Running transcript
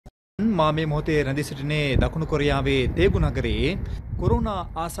මා මේ මොහොතේ රැඳී සිටින්නේ දකුණු කොරියාවේ තේගු නගරයේ කොරෝනා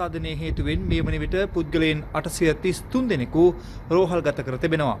ආසාදනයේ හේතුවෙන් මේ වන විට පුද්ගලයන් 833 දෙනෙකු රෝහල්ගත කර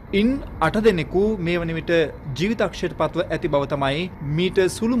තිබෙනවා. ඉන් 8 දෙනෙකු මේ වන විට ජීවිතක්ෂයට පත්ව ඇති බව තමයි මීට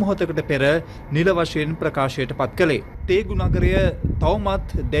සුළු මොහොතකට පෙර නිල වශයෙන් ප්‍රකාශයට පත් කළේ. තේගු නගරය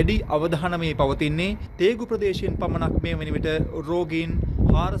තවමත් දැඩි අවධානමේ පවතින්නේ. තේගු ප්‍රදේශයෙන් පමණක් මේ වන විට රෝගීන්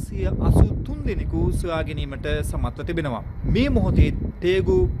 483 දෙනෙකු සොයා ගැනීමට සමත්ව තිබෙනවා. මේ මොහොතේ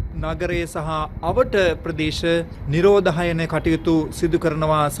තේගු නගරයේ සහ අවට ප්‍රදේශ නිරෝධායන කටයුතු සිදු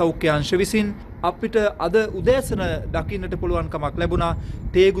කරනවා සෞඛ්‍ය අංශ විසින්. අපිට අද උදෑසන දකින්නට පුළුවන්කමක් ලැබුණා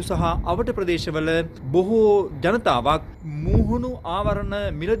තේගු සහ අවට ප්‍රදේශවල බොහෝ ජනතාවක් මුහුණු ආවරණ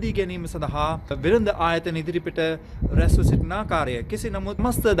මිලදී ගැනීම සඳහා වෙළඳ ආයතන ඉදිරිපිට රැස්ව සිටින ආකාරය. කෙසේ නමුත්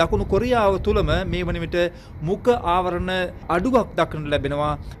මස්ත දකුණු කොරියාව තුලම මේ වන විට මුඛ ආවරණ අඩුවක් දක්නට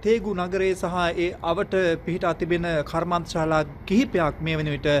ලැබෙනවා. තේගු නගරයේ සහ ඒ අවට පිහිටා තිබෙන කර්මාන්තශාලා කිහිපයක් මේ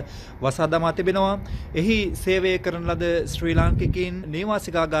වන විට වසා දමා තිබෙනවා. එහි සේවය කරන ලද ශ්‍රී ලාංකිකයින්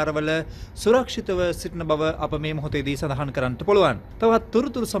නේවාසිකාගාරවල සුරක්ෂිතව සිටින බව අප මේ මොහොතේදී සඳහන් කරන්නට පුළුවන්. තවත්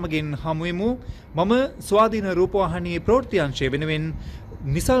තොරතුරු සමගින් හමු වෙමු. මම ස්වාධීන රූපවාහිනී ප්‍රවෘත්ති අංශය වෙනුවෙන්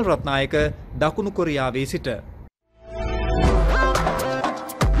නිසල් රත්නායක දකුණු කොරියාවේ සිට